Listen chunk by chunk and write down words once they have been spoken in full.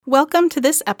Welcome to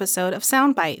this episode of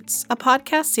Sound Bites, a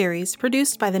podcast series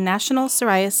produced by the National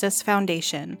Psoriasis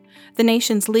Foundation, the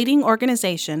nation's leading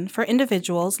organization for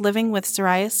individuals living with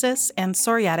psoriasis and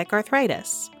psoriatic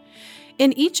arthritis.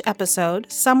 In each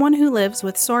episode, someone who lives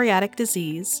with psoriatic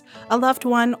disease, a loved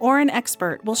one, or an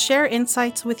expert will share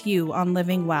insights with you on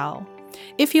living well.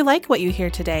 If you like what you hear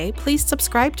today, please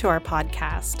subscribe to our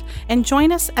podcast and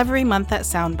join us every month at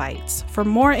Soundbites for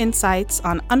more insights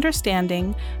on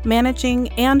understanding, managing,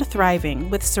 and thriving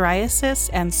with psoriasis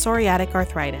and psoriatic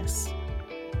arthritis.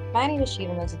 My name is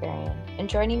Shiva Mozagarian, and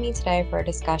joining me today for a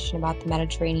discussion about the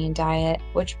Mediterranean diet,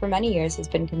 which for many years has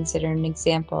been considered an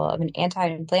example of an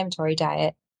anti-inflammatory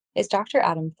diet, is Dr.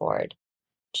 Adam Ford,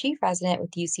 Chief Resident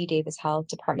with UC Davis Health,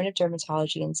 Department of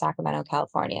Dermatology in Sacramento,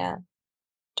 California.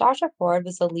 Dr. Ford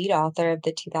was the lead author of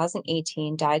the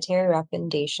 2018 Dietary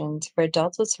Recommendations for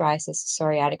Adults with Psoriasis and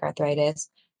Psoriatic Arthritis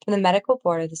from the Medical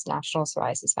Board of the National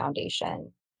Psoriasis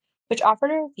Foundation, which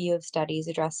offered a review of studies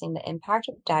addressing the impact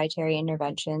of dietary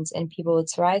interventions in people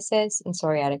with psoriasis and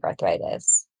psoriatic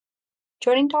arthritis.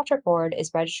 Joining Dr. Ford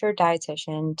is registered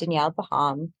dietitian Danielle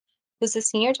Baham, who's a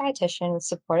senior dietitian with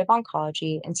supportive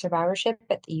oncology and survivorship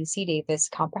at the UC Davis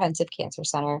Comprehensive Cancer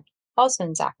Center, also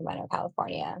in Sacramento,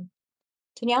 California.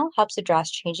 Danielle helps address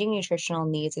changing nutritional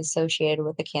needs associated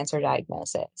with the cancer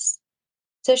diagnosis.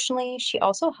 Additionally, she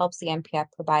also helps the NPF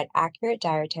provide accurate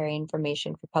dietary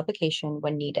information for publication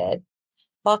when needed.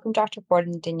 Welcome, Dr. Ford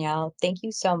and Danielle. Thank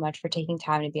you so much for taking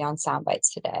time to be on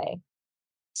Soundbites today.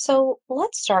 So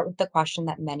let's start with the question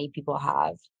that many people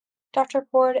have. Dr.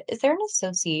 Ford, is there an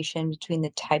association between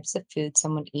the types of food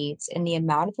someone eats and the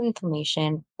amount of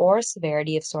inflammation or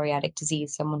severity of psoriatic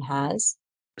disease someone has?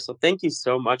 So thank you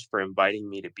so much for inviting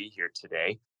me to be here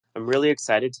today. I'm really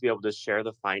excited to be able to share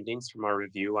the findings from our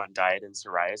review on diet and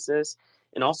psoriasis,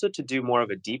 and also to do more of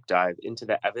a deep dive into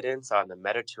the evidence on the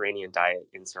Mediterranean diet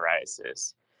in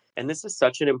psoriasis. And this is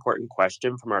such an important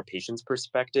question from our patient's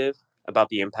perspective about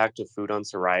the impact of food on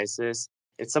psoriasis.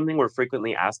 It's something we're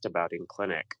frequently asked about in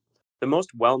clinic. The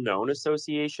most well-known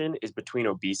association is between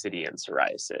obesity and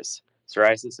psoriasis.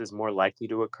 Psoriasis is more likely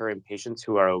to occur in patients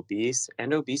who are obese,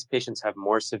 and obese patients have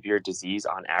more severe disease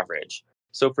on average.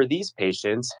 So, for these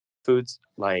patients, foods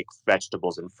like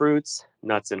vegetables and fruits,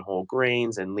 nuts and whole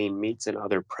grains, and lean meats and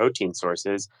other protein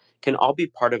sources can all be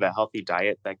part of a healthy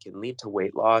diet that can lead to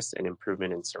weight loss and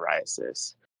improvement in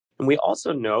psoriasis. And we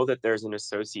also know that there's an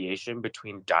association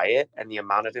between diet and the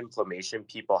amount of inflammation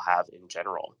people have in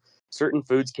general. Certain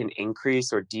foods can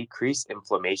increase or decrease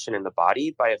inflammation in the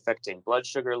body by affecting blood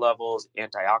sugar levels,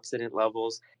 antioxidant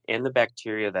levels, and the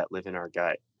bacteria that live in our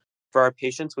gut. For our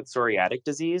patients with psoriatic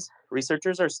disease,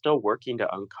 researchers are still working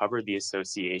to uncover the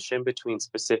association between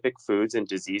specific foods and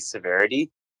disease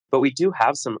severity, but we do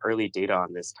have some early data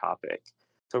on this topic.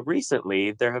 So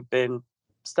recently, there have been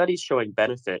studies showing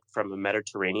benefit from a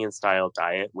Mediterranean style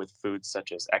diet with foods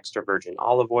such as extra virgin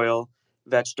olive oil,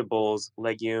 vegetables,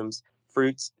 legumes,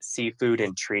 fruits, seafood,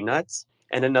 and tree nuts.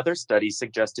 And another study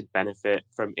suggested benefit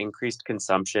from increased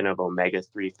consumption of omega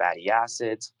 3 fatty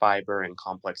acids, fiber, and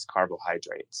complex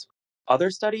carbohydrates. Other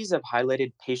studies have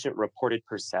highlighted patient reported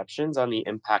perceptions on the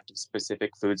impact of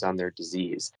specific foods on their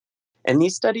disease. And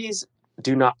these studies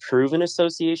do not prove an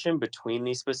association between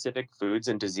these specific foods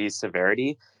and disease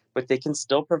severity, but they can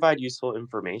still provide useful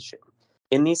information.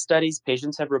 In these studies,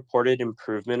 patients have reported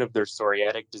improvement of their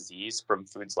psoriatic disease from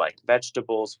foods like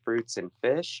vegetables, fruits, and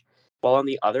fish, while on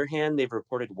the other hand, they've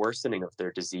reported worsening of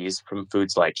their disease from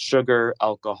foods like sugar,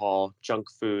 alcohol,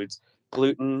 junk foods,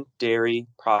 gluten, dairy,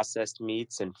 processed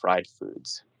meats, and fried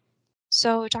foods.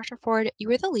 So, Dr. Ford, you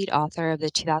were the lead author of the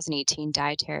 2018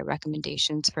 Dietary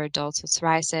Recommendations for Adults with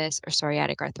Psoriasis or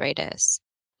Psoriatic Arthritis.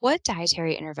 What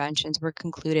dietary interventions were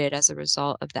concluded as a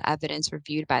result of the evidence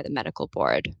reviewed by the medical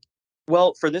board?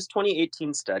 Well, for this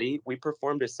 2018 study, we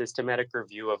performed a systematic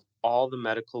review of all the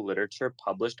medical literature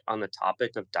published on the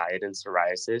topic of diet and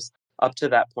psoriasis up to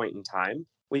that point in time.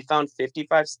 We found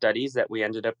 55 studies that we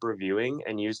ended up reviewing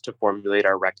and used to formulate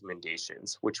our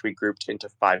recommendations, which we grouped into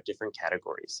 5 different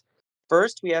categories.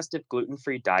 First, we asked if gluten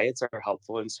free diets are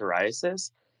helpful in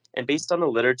psoriasis. And based on the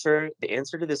literature, the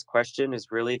answer to this question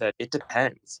is really that it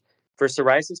depends. For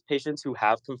psoriasis patients who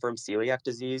have confirmed celiac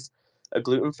disease, a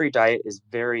gluten free diet is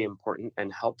very important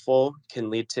and helpful, can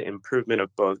lead to improvement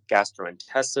of both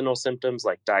gastrointestinal symptoms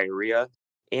like diarrhea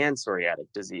and psoriatic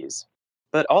disease.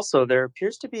 But also, there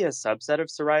appears to be a subset of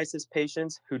psoriasis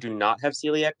patients who do not have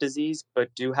celiac disease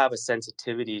but do have a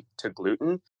sensitivity to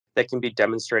gluten that can be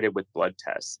demonstrated with blood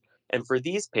tests. And for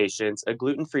these patients, a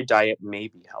gluten free diet may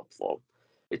be helpful.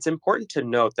 It's important to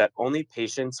note that only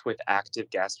patients with active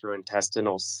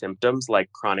gastrointestinal symptoms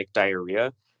like chronic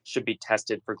diarrhea should be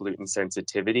tested for gluten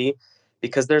sensitivity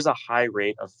because there's a high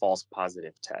rate of false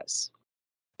positive tests.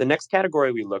 The next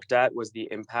category we looked at was the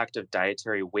impact of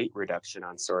dietary weight reduction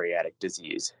on psoriatic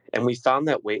disease, and we found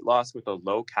that weight loss with a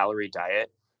low calorie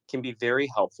diet can be very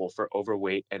helpful for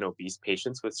overweight and obese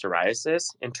patients with psoriasis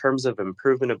in terms of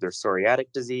improvement of their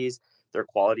psoriatic disease, their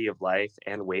quality of life,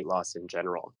 and weight loss in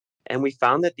general. And we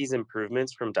found that these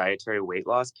improvements from dietary weight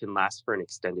loss can last for an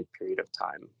extended period of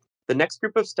time. The next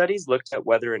group of studies looked at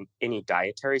whether any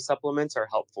dietary supplements are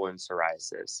helpful in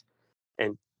psoriasis.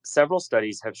 And several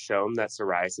studies have shown that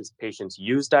psoriasis patients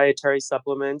use dietary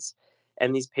supplements,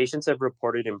 and these patients have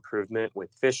reported improvement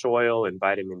with fish oil and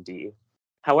vitamin D.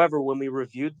 However, when we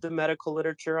reviewed the medical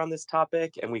literature on this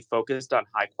topic and we focused on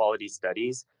high quality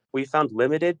studies, we found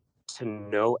limited to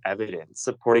no evidence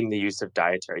supporting the use of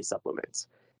dietary supplements.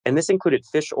 And this included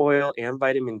fish oil and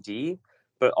vitamin D,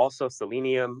 but also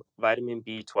selenium, vitamin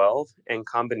B12, and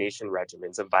combination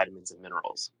regimens of vitamins and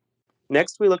minerals.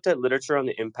 Next, we looked at literature on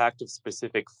the impact of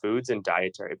specific foods and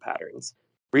dietary patterns.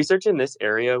 Research in this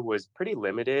area was pretty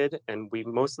limited, and we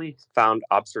mostly found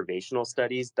observational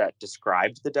studies that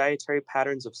described the dietary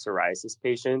patterns of psoriasis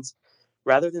patients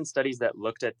rather than studies that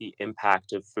looked at the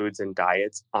impact of foods and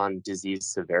diets on disease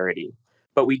severity.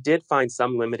 But we did find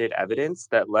some limited evidence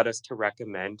that led us to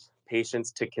recommend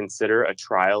patients to consider a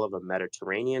trial of a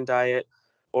Mediterranean diet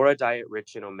or a diet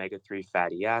rich in omega 3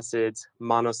 fatty acids,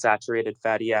 monosaturated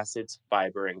fatty acids,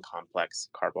 fiber, and complex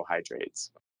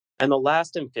carbohydrates. And the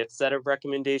last and fifth set of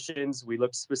recommendations, we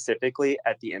looked specifically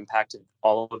at the impact of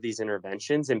all of these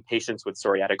interventions in patients with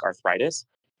psoriatic arthritis.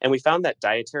 And we found that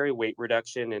dietary weight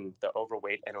reduction in the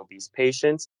overweight and obese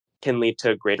patients can lead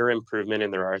to greater improvement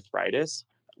in their arthritis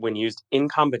when used in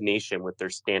combination with their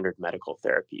standard medical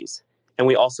therapies. And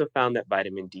we also found that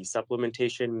vitamin D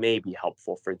supplementation may be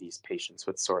helpful for these patients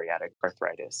with psoriatic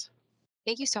arthritis.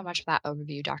 Thank you so much for that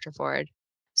overview, Dr. Ford.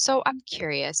 So I'm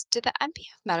curious, did the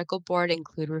NPF Medical Board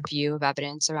include review of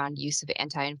evidence around use of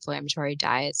anti-inflammatory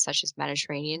diets such as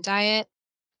Mediterranean diet?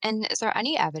 And is there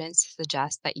any evidence to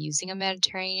suggest that using a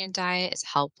Mediterranean diet is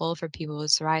helpful for people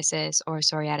with psoriasis or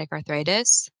psoriatic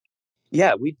arthritis?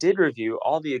 Yeah, we did review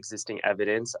all the existing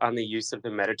evidence on the use of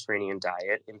the Mediterranean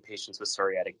diet in patients with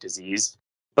psoriatic disease.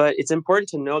 But it's important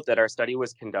to note that our study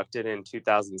was conducted in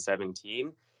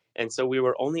 2017, and so we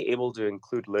were only able to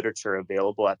include literature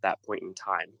available at that point in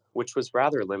time, which was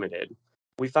rather limited.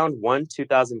 We found one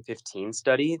 2015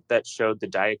 study that showed the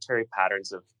dietary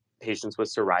patterns of patients with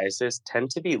psoriasis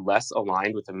tend to be less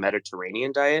aligned with a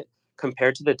Mediterranean diet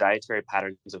compared to the dietary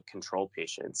patterns of control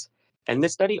patients. And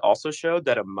this study also showed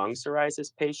that among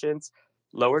psoriasis patients,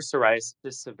 lower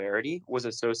psoriasis severity was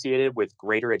associated with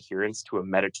greater adherence to a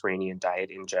Mediterranean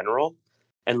diet in general.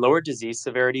 And lower disease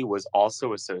severity was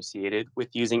also associated with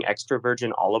using extra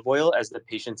virgin olive oil as the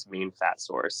patient's main fat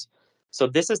source. So,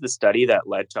 this is the study that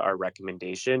led to our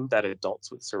recommendation that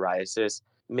adults with psoriasis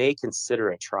may consider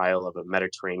a trial of a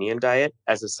Mediterranean diet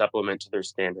as a supplement to their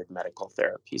standard medical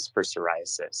therapies for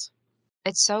psoriasis.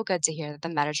 It's so good to hear that the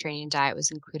Mediterranean diet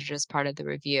was included as part of the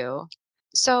review.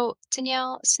 So,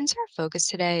 Danielle, since our focus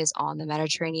today is on the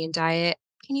Mediterranean diet,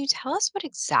 can you tell us what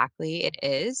exactly it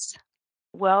is?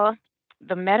 Well,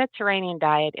 the Mediterranean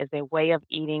diet is a way of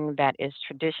eating that is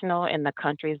traditional in the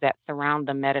countries that surround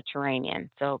the Mediterranean.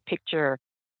 So picture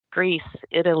Greece,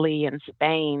 Italy, and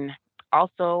Spain.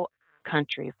 Also,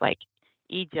 countries like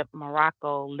Egypt,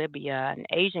 Morocco, Libya, and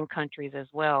Asian countries as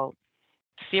well,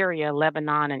 Syria,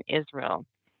 Lebanon, and Israel.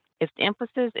 Its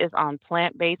emphasis is on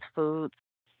plant based foods,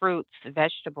 fruits,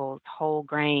 vegetables, whole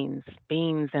grains,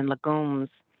 beans, and legumes,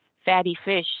 fatty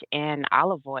fish, and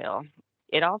olive oil.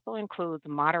 It also includes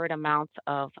moderate amounts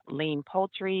of lean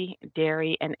poultry,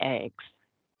 dairy, and eggs.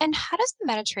 And how does the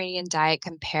Mediterranean diet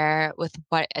compare with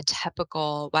what a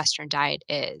typical Western diet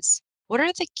is? What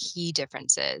are the key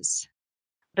differences?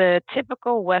 The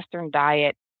typical Western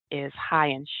diet is high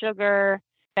in sugar,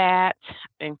 fat,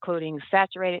 including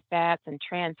saturated fats and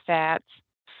trans fats,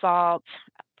 salt,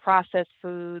 processed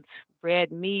foods,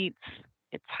 red meats.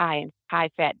 It's high in high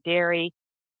fat dairy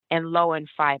and low in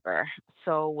fiber.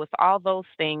 So, with all those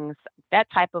things, that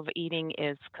type of eating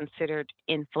is considered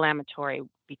inflammatory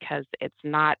because it's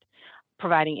not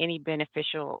providing any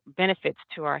beneficial benefits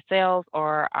to our cells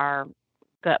or our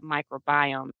gut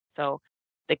microbiome. So,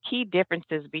 the key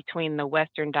differences between the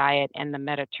Western diet and the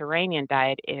Mediterranean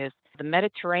diet is the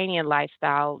Mediterranean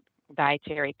lifestyle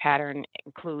dietary pattern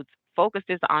includes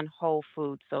focuses on whole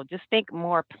foods. So, just think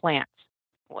more plants.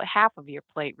 Well, half of your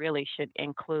plate really should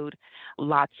include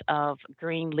lots of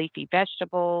green leafy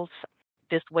vegetables.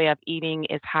 This way of eating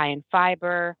is high in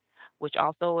fiber, which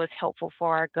also is helpful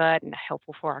for our gut and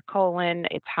helpful for our colon.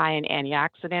 It's high in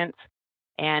antioxidants.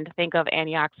 And think of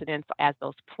antioxidants as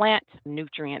those plant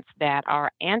nutrients that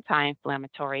are anti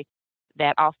inflammatory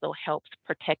that also helps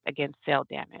protect against cell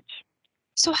damage.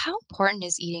 So, how important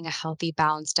is eating a healthy,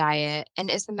 balanced diet? And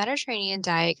is the Mediterranean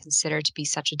diet considered to be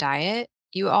such a diet?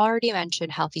 You already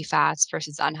mentioned healthy fats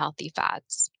versus unhealthy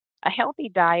fats. A healthy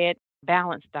diet,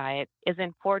 balanced diet, is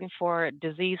important for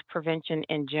disease prevention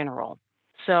in general.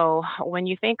 So, when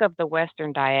you think of the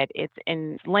Western diet,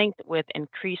 linked with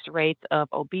increased rates of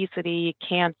obesity,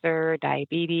 cancer,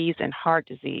 diabetes, and heart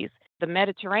disease. The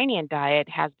Mediterranean diet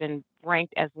has been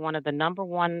ranked as one of the number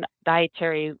one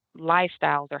dietary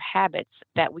lifestyles or habits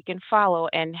that we can follow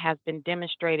and has been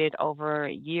demonstrated over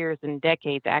years and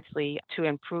decades actually to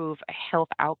improve health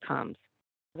outcomes.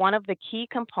 One of the key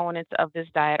components of this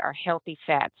diet are healthy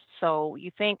fats. So you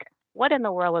think, what in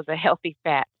the world is a healthy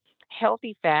fat?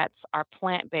 Healthy fats are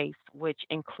plant based, which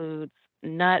includes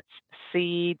nuts,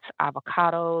 seeds,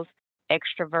 avocados,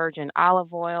 extra virgin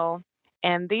olive oil,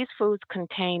 and these foods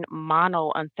contain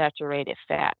monounsaturated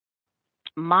fat.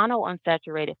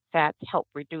 Monounsaturated fats help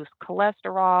reduce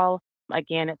cholesterol.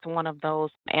 Again, it's one of those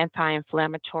anti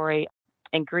inflammatory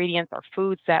ingredients or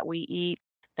foods that we eat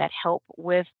that help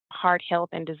with heart health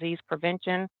and disease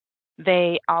prevention.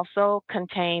 They also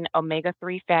contain omega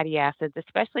 3 fatty acids,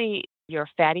 especially your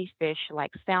fatty fish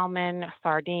like salmon,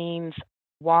 sardines,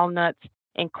 walnuts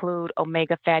include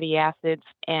omega fatty acids.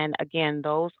 And again,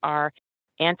 those are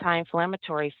anti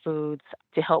inflammatory foods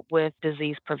to help with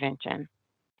disease prevention.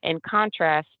 In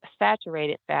contrast,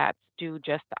 saturated fats do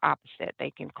just the opposite.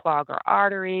 They can clog our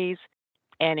arteries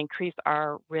and increase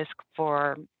our risk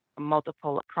for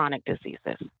multiple chronic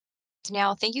diseases.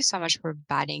 Danielle, thank you so much for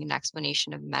providing an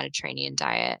explanation of the Mediterranean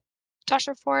diet.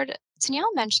 Dr. Ford,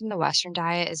 Danielle mentioned the Western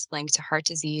diet is linked to heart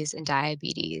disease and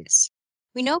diabetes.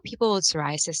 We know people with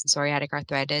psoriasis and psoriatic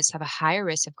arthritis have a higher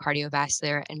risk of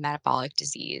cardiovascular and metabolic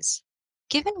disease.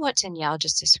 Given what Danielle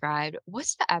just described,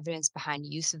 what's the evidence behind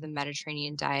use of the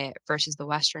Mediterranean diet versus the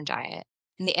Western diet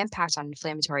and the impact on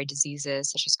inflammatory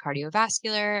diseases such as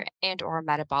cardiovascular and or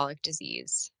metabolic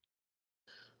disease?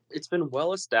 It's been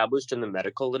well established in the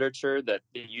medical literature that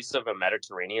the use of a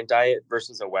Mediterranean diet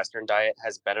versus a Western diet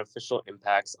has beneficial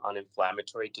impacts on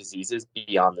inflammatory diseases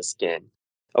beyond the skin.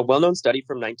 A well known study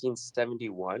from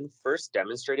 1971 first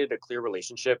demonstrated a clear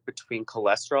relationship between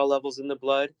cholesterol levels in the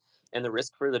blood and the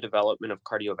risk for the development of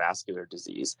cardiovascular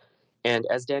disease. And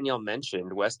as Danielle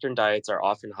mentioned, Western diets are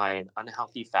often high in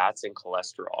unhealthy fats and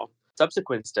cholesterol.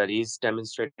 Subsequent studies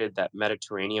demonstrated that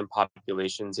Mediterranean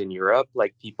populations in Europe,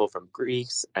 like people from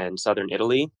Greece and southern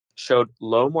Italy, showed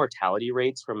low mortality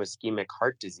rates from ischemic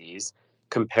heart disease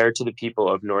compared to the people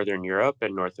of Northern Europe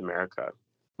and North America.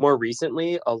 More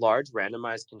recently, a large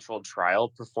randomized controlled trial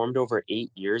performed over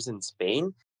 8 years in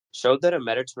Spain showed that a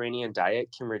Mediterranean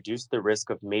diet can reduce the risk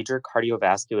of major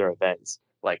cardiovascular events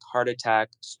like heart attack,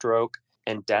 stroke,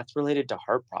 and death related to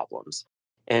heart problems.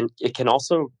 And it can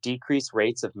also decrease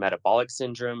rates of metabolic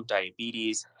syndrome,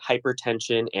 diabetes,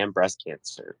 hypertension, and breast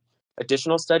cancer.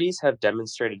 Additional studies have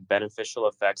demonstrated beneficial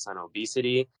effects on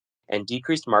obesity and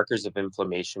decreased markers of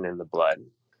inflammation in the blood.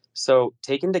 So,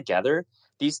 taken together,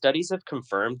 these studies have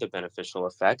confirmed the beneficial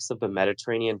effects of the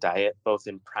Mediterranean diet both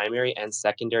in primary and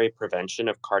secondary prevention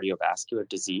of cardiovascular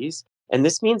disease. And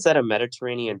this means that a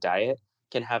Mediterranean diet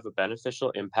can have a beneficial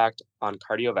impact on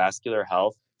cardiovascular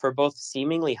health for both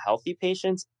seemingly healthy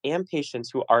patients and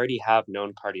patients who already have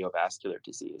known cardiovascular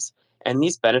disease. And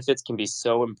these benefits can be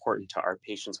so important to our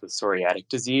patients with psoriatic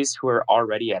disease who are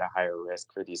already at a higher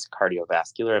risk for these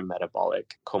cardiovascular and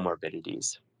metabolic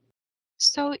comorbidities.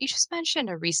 So, you just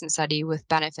mentioned a recent study with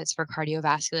benefits for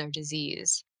cardiovascular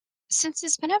disease. Since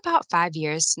it's been about 5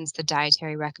 years since the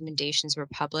dietary recommendations were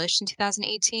published in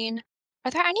 2018, are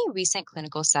there any recent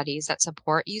clinical studies that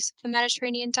support use of the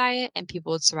Mediterranean diet in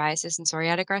people with psoriasis and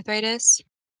psoriatic arthritis?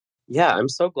 Yeah, I'm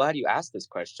so glad you asked this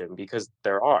question because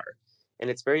there are. And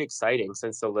it's very exciting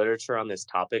since the literature on this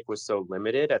topic was so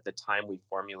limited at the time we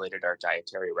formulated our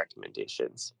dietary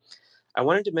recommendations. I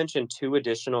wanted to mention two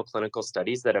additional clinical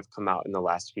studies that have come out in the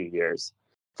last few years.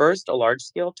 First, a large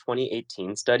scale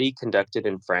 2018 study conducted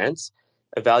in France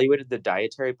evaluated the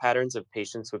dietary patterns of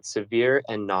patients with severe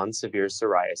and non severe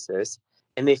psoriasis,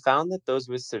 and they found that those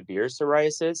with severe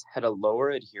psoriasis had a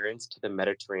lower adherence to the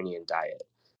Mediterranean diet.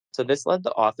 So, this led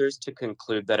the authors to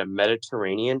conclude that a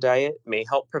Mediterranean diet may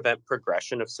help prevent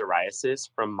progression of psoriasis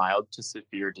from mild to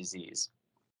severe disease.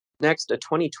 Next, a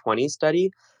 2020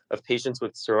 study of patients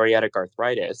with psoriatic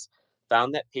arthritis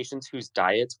found that patients whose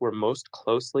diets were most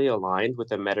closely aligned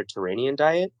with a Mediterranean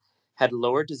diet had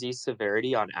lower disease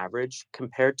severity on average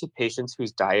compared to patients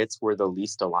whose diets were the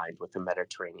least aligned with a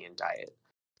Mediterranean diet.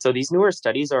 So these newer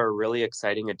studies are a really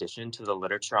exciting addition to the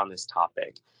literature on this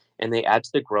topic, and they add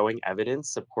to the growing evidence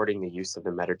supporting the use of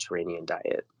the Mediterranean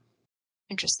diet.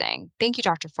 Interesting. Thank you,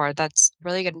 Dr. Ford. That's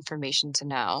really good information to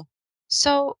know.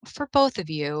 So, for both of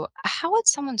you, how would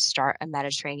someone start a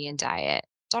Mediterranean diet?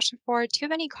 Dr. Ford, do you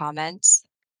have any comments?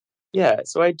 Yeah,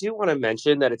 so I do want to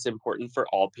mention that it's important for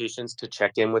all patients to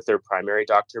check in with their primary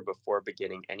doctor before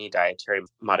beginning any dietary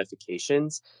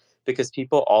modifications because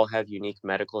people all have unique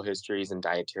medical histories and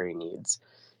dietary needs.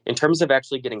 In terms of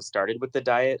actually getting started with the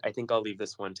diet, I think I'll leave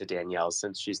this one to Danielle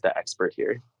since she's the expert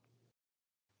here.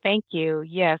 Thank you.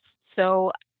 Yes.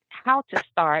 So, how to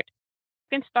start?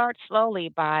 You can start slowly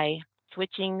by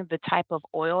switching the type of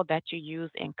oil that you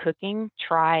use in cooking.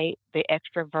 Try the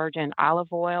extra virgin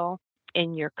olive oil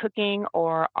in your cooking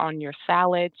or on your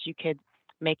salads. You could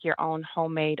make your own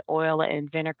homemade oil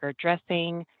and vinegar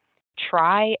dressing.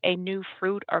 Try a new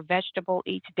fruit or vegetable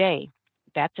each day.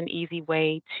 That's an easy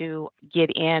way to get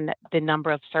in the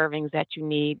number of servings that you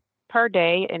need per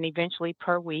day and eventually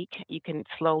per week. You can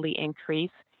slowly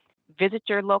increase. Visit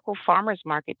your local farmers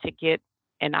market to get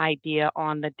an idea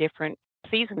on the different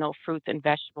seasonal fruits and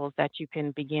vegetables that you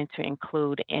can begin to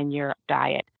include in your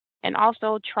diet. And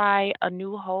also try a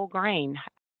new whole grain.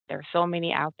 There are so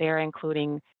many out there,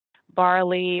 including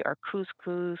barley or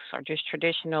couscous or just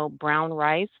traditional brown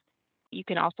rice. You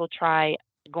can also try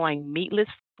going meatless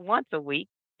once a week.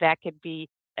 That could be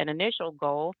an initial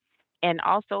goal. And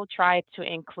also try to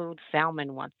include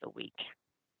salmon once a week.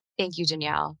 Thank you,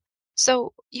 Danielle.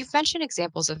 So, you've mentioned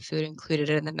examples of food included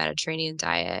in the Mediterranean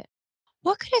diet.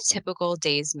 What could a typical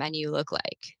day's menu look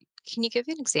like? Can you give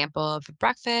an example of a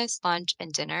breakfast, lunch,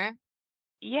 and dinner?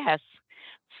 Yes.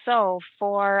 So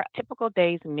for a typical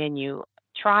day's menu,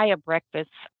 try a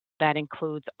breakfast that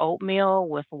includes oatmeal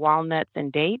with walnuts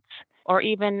and dates, or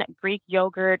even Greek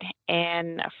yogurt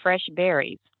and fresh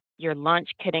berries. Your lunch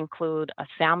could include a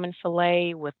salmon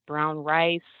fillet with brown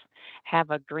rice, have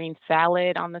a green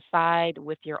salad on the side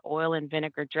with your oil and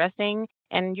vinegar dressing,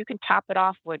 and you can top it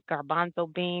off with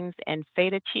garbanzo beans and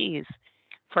feta cheese.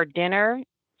 For dinner,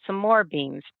 some more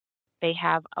beans. They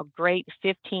have a great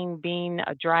 15 bean,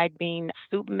 a dried bean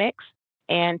soup mix.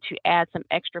 And to add some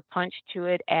extra punch to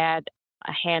it, add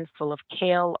a handful of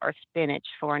kale or spinach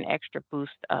for an extra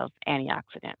boost of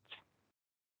antioxidants.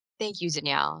 Thank you,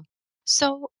 Danielle.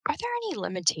 So, are there any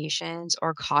limitations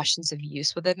or cautions of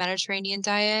use with the Mediterranean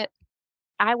diet?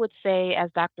 I would say,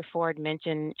 as Dr. Ford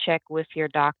mentioned, check with your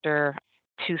doctor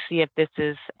to see if this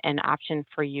is an option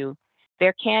for you.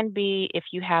 There can be, if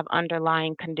you have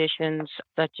underlying conditions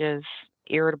such as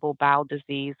irritable bowel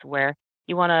disease, where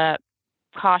you want to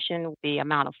caution the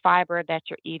amount of fiber that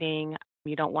you're eating.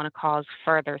 You don't want to cause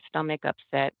further stomach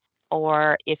upset.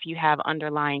 Or if you have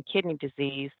underlying kidney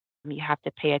disease, you have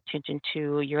to pay attention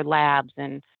to your labs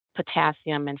and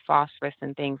potassium and phosphorus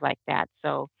and things like that.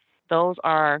 So, those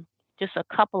are just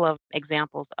a couple of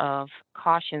examples of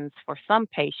cautions for some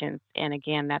patients. And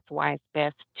again, that's why it's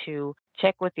best to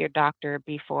check with your doctor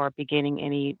before beginning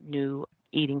any new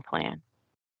eating plan.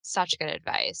 Such good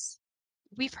advice.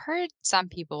 We've heard some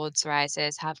people with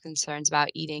psoriasis have concerns about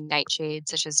eating nightshades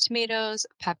such as tomatoes,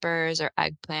 peppers, or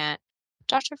eggplant.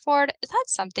 Dr. Ford, is that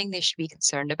something they should be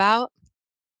concerned about?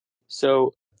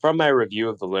 So, from my review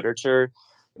of the literature,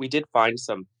 we did find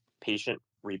some patient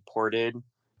reported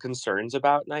concerns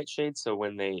about nightshades. So,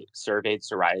 when they surveyed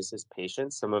psoriasis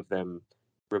patients, some of them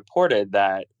reported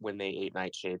that when they ate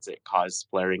nightshades, it caused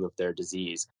flaring of their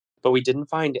disease. But we didn't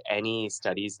find any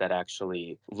studies that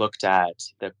actually looked at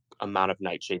the amount of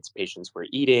nightshades patients were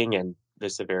eating and the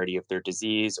severity of their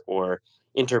disease, or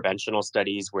interventional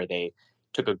studies where they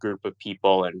took a group of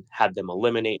people and had them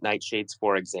eliminate nightshades,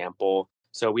 for example.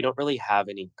 So we don't really have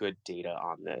any good data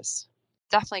on this.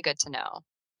 Definitely good to know.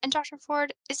 And Dr.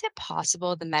 Ford, is it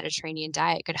possible the Mediterranean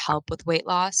diet could help with weight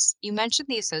loss? You mentioned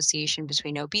the association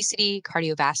between obesity,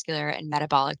 cardiovascular, and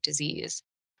metabolic disease.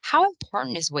 How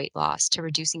important is weight loss to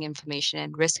reducing inflammation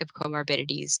and risk of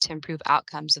comorbidities to improve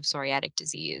outcomes of psoriatic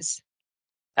disease?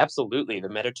 Absolutely, the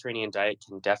Mediterranean diet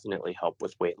can definitely help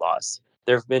with weight loss.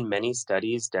 There have been many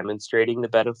studies demonstrating the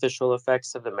beneficial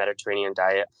effects of the Mediterranean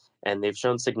diet, and they've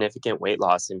shown significant weight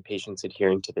loss in patients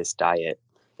adhering to this diet.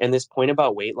 And this point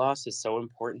about weight loss is so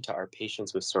important to our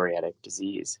patients with psoriatic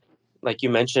disease. Like you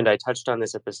mentioned, I touched on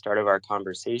this at the start of our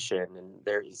conversation, and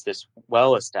there is this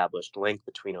well established link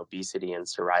between obesity and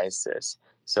psoriasis.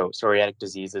 So, psoriatic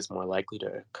disease is more likely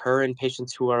to occur in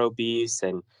patients who are obese,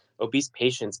 and obese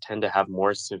patients tend to have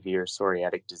more severe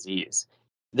psoriatic disease.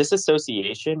 This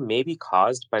association may be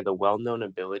caused by the well known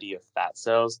ability of fat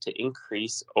cells to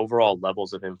increase overall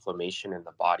levels of inflammation in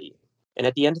the body. And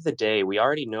at the end of the day, we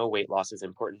already know weight loss is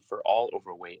important for all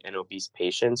overweight and obese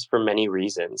patients for many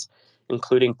reasons,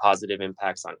 including positive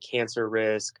impacts on cancer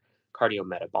risk,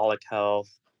 cardiometabolic health,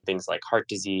 things like heart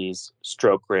disease,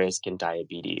 stroke risk, and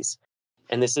diabetes.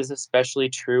 And this is especially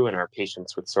true in our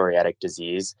patients with psoriatic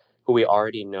disease, who we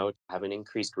already know have an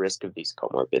increased risk of these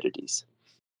comorbidities.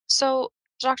 So,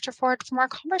 Dr. Ford, from our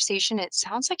conversation, it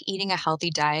sounds like eating a healthy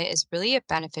diet is really a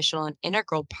beneficial and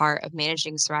integral part of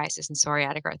managing psoriasis and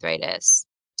psoriatic arthritis.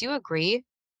 Do you agree?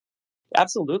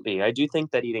 Absolutely. I do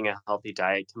think that eating a healthy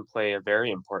diet can play a very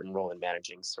important role in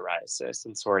managing psoriasis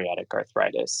and psoriatic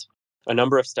arthritis. A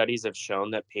number of studies have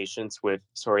shown that patients with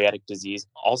psoriatic disease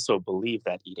also believe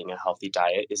that eating a healthy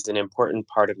diet is an important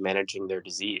part of managing their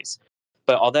disease.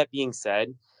 But all that being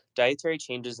said, dietary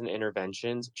changes and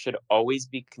interventions should always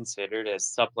be considered as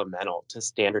supplemental to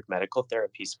standard medical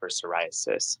therapies for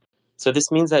psoriasis. So,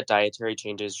 this means that dietary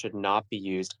changes should not be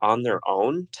used on their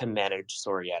own to manage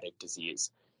psoriatic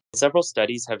disease. Several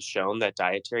studies have shown that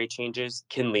dietary changes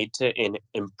can lead to an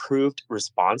improved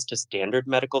response to standard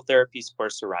medical therapies for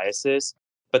psoriasis,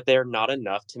 but they're not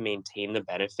enough to maintain the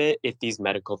benefit if these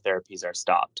medical therapies are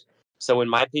stopped. So, when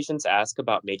my patients ask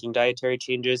about making dietary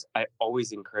changes, I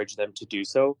always encourage them to do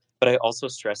so, but I also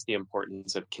stress the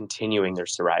importance of continuing their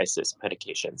psoriasis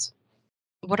medications.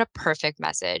 What a perfect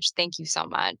message. Thank you so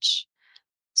much.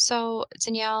 So,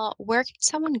 Danielle, where can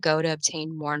someone go to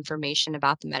obtain more information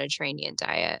about the Mediterranean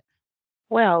diet?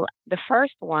 Well, the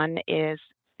first one is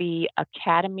the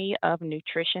Academy of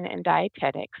Nutrition and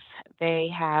Dietetics. They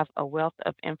have a wealth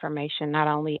of information not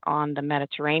only on the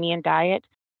Mediterranean diet,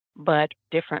 but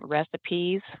different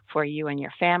recipes for you and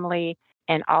your family.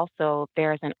 And also,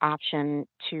 there's an option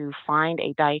to find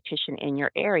a dietitian in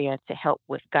your area to help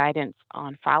with guidance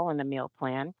on following the meal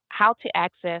plan. How to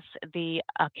access the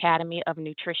Academy of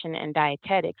Nutrition and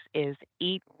Dietetics is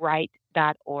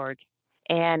eatright.org.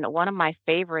 And one of my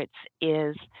favorites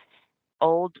is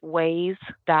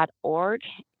oldways.org.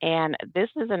 And this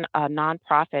is a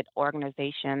nonprofit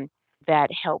organization that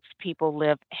helps people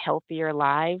live healthier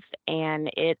lives. And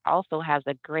it also has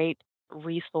a great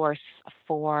resource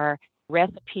for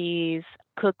recipes,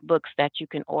 cookbooks that you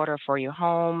can order for your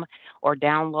home or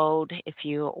download if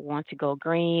you want to go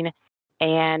green.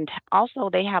 And also,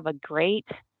 they have a great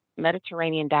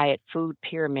Mediterranean diet food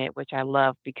pyramid, which I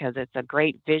love because it's a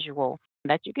great visual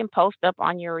that you can post up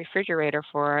on your refrigerator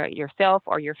for yourself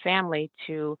or your family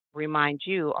to remind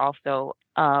you also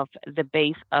of the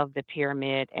base of the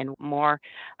pyramid and more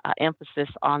emphasis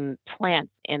on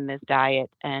plants in this diet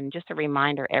and just a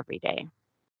reminder every day.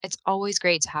 It's always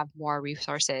great to have more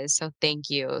resources. So,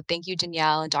 thank you. Thank you,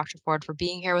 Danielle and Dr. Ford, for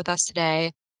being here with us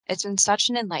today. It's been such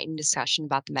an enlightened discussion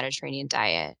about the Mediterranean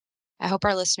diet. I hope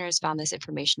our listeners found this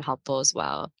information helpful as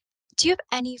well. Do you have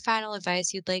any final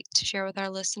advice you'd like to share with our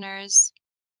listeners?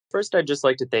 First, I'd just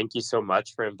like to thank you so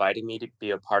much for inviting me to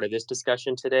be a part of this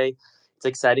discussion today. It's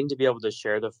exciting to be able to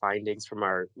share the findings from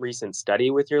our recent study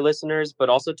with your listeners, but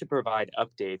also to provide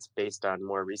updates based on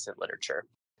more recent literature.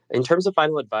 In terms of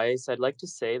final advice, I'd like to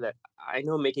say that I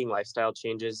know making lifestyle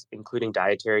changes, including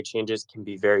dietary changes, can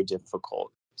be very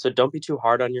difficult. So don't be too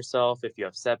hard on yourself if you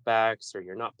have setbacks or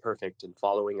you're not perfect in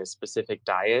following a specific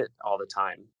diet all the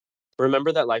time.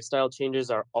 Remember that lifestyle changes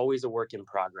are always a work in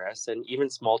progress, and even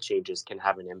small changes can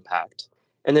have an impact.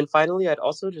 And then finally, I'd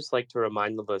also just like to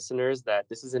remind the listeners that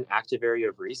this is an active area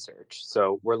of research.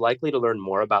 So we're likely to learn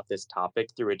more about this topic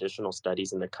through additional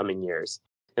studies in the coming years.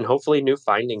 And hopefully, new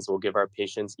findings will give our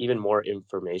patients even more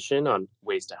information on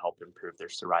ways to help improve their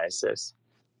psoriasis.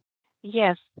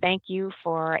 Yes, thank you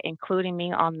for including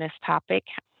me on this topic.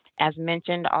 As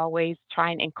mentioned, always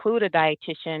try and include a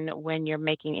dietitian when you're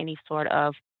making any sort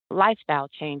of lifestyle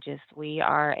changes. We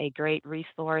are a great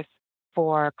resource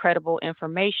for credible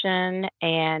information.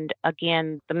 And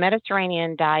again, the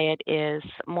Mediterranean diet is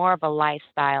more of a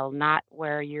lifestyle, not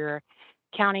where you're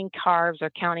counting carbs or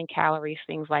counting calories,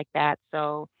 things like that.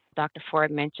 So, Dr.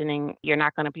 Ford mentioning you're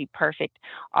not going to be perfect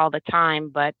all the time,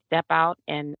 but step out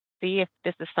and see if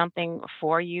this is something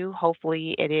for you.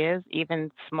 Hopefully, it is.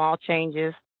 Even small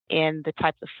changes in the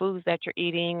types of foods that you're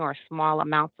eating or small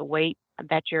amounts of weight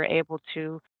that you're able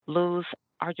to lose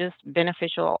are just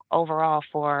beneficial overall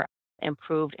for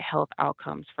improved health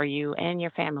outcomes for you and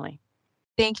your family.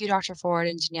 Thank you, Dr. Ford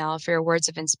and Danielle, for your words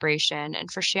of inspiration and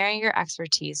for sharing your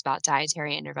expertise about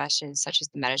dietary interventions such as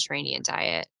the Mediterranean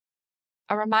diet.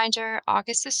 A reminder,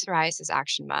 August is Psoriasis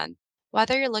Action Month.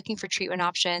 Whether you're looking for treatment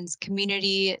options,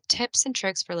 community, tips and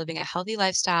tricks for living a healthy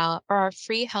lifestyle, or our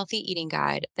free healthy eating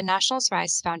guide, the National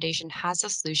Psoriasis Foundation has the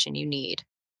solution you need.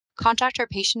 Contact our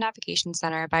Patient Navigation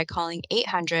Center by calling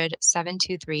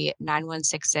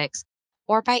 800-723-9166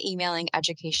 or by emailing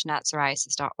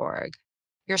education@psoriasis.org.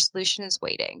 Your solution is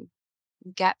waiting.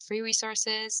 Get free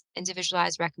resources,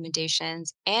 individualized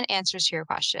recommendations, and answers to your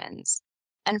questions.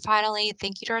 And finally,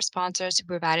 thank you to our sponsors who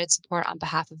provided support on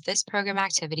behalf of this program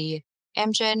activity: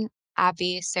 Amgen,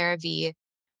 AbbVie, CeraVe,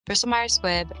 Bristol Myers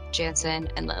Squibb, Janssen,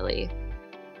 and Lilly.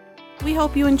 We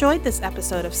hope you enjoyed this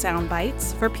episode of Sound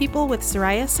Bites for people with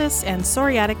psoriasis and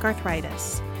psoriatic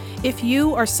arthritis. If you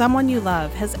or someone you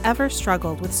love has ever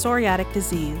struggled with psoriatic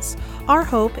disease, our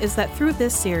hope is that through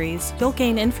this series, you'll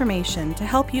gain information to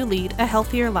help you lead a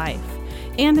healthier life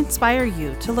and inspire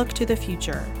you to look to the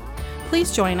future.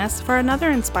 Please join us for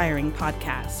another inspiring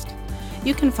podcast.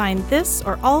 You can find this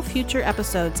or all future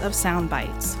episodes of Sound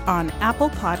Bites on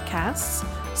Apple Podcasts,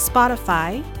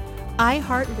 Spotify,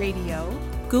 iHeartRadio,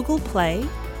 Google Play,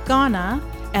 Ghana,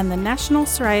 and the National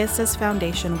Psoriasis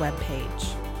Foundation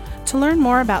webpage. To learn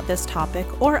more about this topic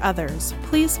or others,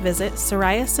 please visit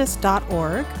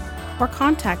psoriasis.org or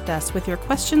contact us with your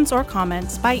questions or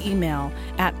comments by email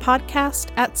at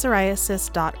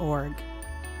podcast@psoriasis.org.